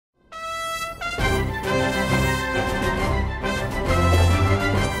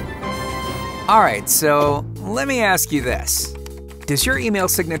All right, so let me ask you this. Does your email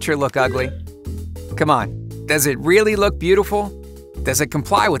signature look ugly? Come on, does it really look beautiful? Does it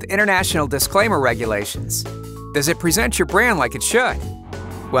comply with international disclaimer regulations? Does it present your brand like it should?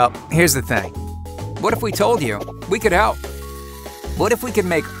 Well, here's the thing. What if we told you we could help? What if we could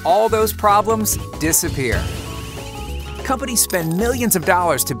make all those problems disappear? Companies spend millions of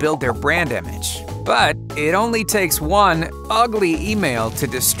dollars to build their brand image, but it only takes one ugly email to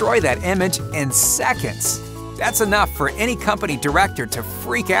destroy that image in seconds. That's enough for any company director to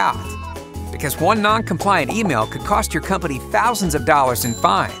freak out, because one non-compliant email could cost your company thousands of dollars in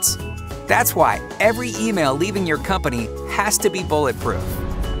fines. That's why every email leaving your company has to be bulletproof.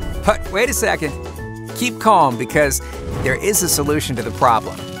 But wait a second. Keep calm, because there is a solution to the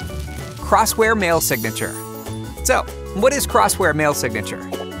problem. Crossware Mail Signature. So, what is Crossware Mail Signature?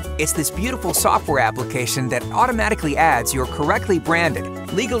 It's this beautiful software application that automatically adds your correctly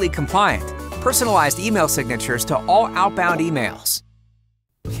branded, legally compliant, personalized email signatures to all outbound emails.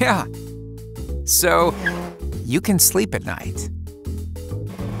 Yeah, so you can sleep at night.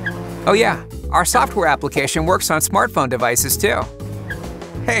 Oh yeah, our software application works on smartphone devices too.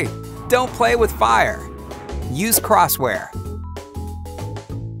 Hey, don't play with fire. Use Crossware.